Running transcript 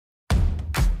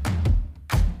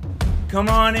Come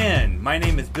on in. My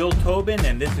name is Bill Tobin,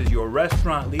 and this is your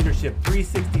Restaurant Leadership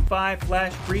 365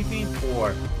 Flash Briefing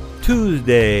for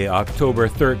Tuesday, October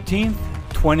 13th,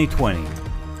 2020.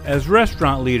 As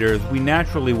restaurant leaders, we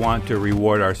naturally want to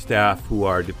reward our staff who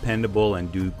are dependable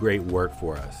and do great work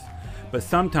for us. But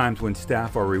sometimes when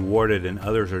staff are rewarded and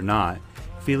others are not,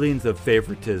 feelings of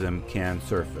favoritism can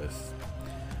surface.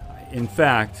 In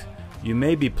fact, you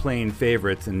may be playing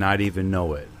favorites and not even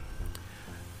know it.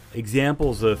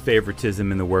 Examples of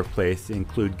favoritism in the workplace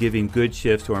include giving good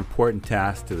shifts or important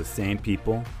tasks to the same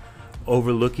people,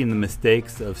 overlooking the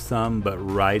mistakes of some but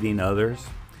righting others,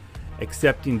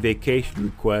 accepting vacation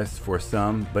requests for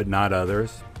some but not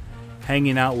others,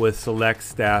 hanging out with select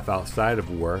staff outside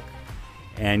of work,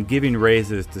 and giving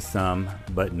raises to some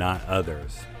but not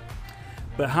others.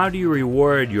 But how do you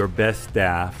reward your best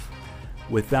staff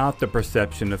without the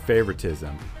perception of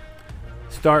favoritism?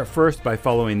 Start first by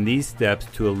following these steps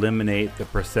to eliminate the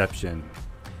perception.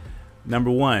 Number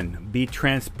 1, be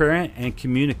transparent and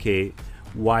communicate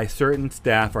why certain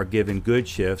staff are given good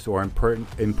shifts or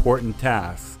important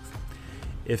tasks.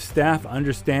 If staff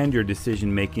understand your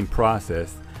decision-making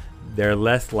process, they're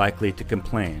less likely to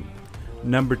complain.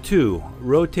 Number 2,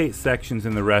 rotate sections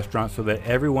in the restaurant so that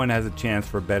everyone has a chance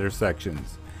for better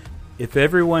sections. If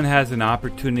everyone has an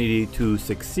opportunity to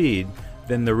succeed,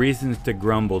 then the reasons to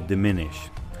grumble diminish.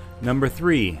 Number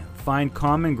 3, find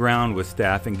common ground with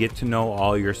staff and get to know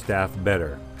all your staff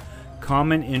better.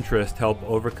 Common interests help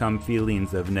overcome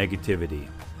feelings of negativity.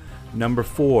 Number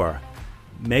 4,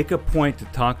 make a point to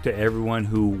talk to everyone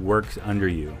who works under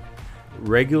you.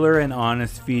 Regular and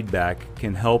honest feedback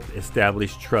can help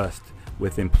establish trust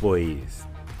with employees.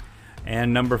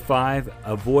 And number 5,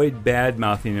 avoid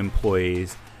bad-mouthing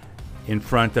employees in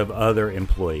front of other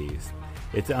employees.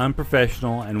 It's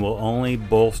unprofessional and will only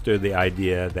bolster the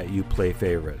idea that you play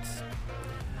favorites.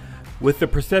 With the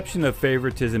perception of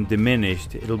favoritism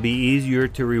diminished, it'll be easier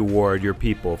to reward your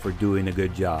people for doing a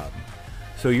good job.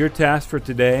 So your task for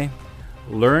today: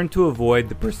 learn to avoid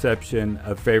the perception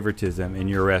of favoritism in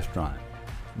your restaurant.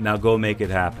 Now go make it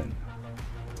happen.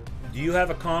 Do you have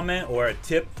a comment or a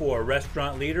tip for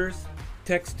restaurant leaders?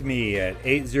 Text me at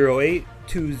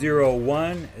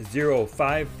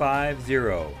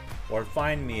 808-201-0550 or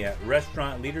find me at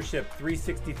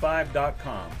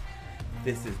restaurantleadership365.com.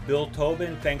 This is Bill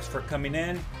Tobin. Thanks for coming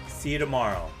in. See you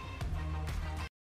tomorrow.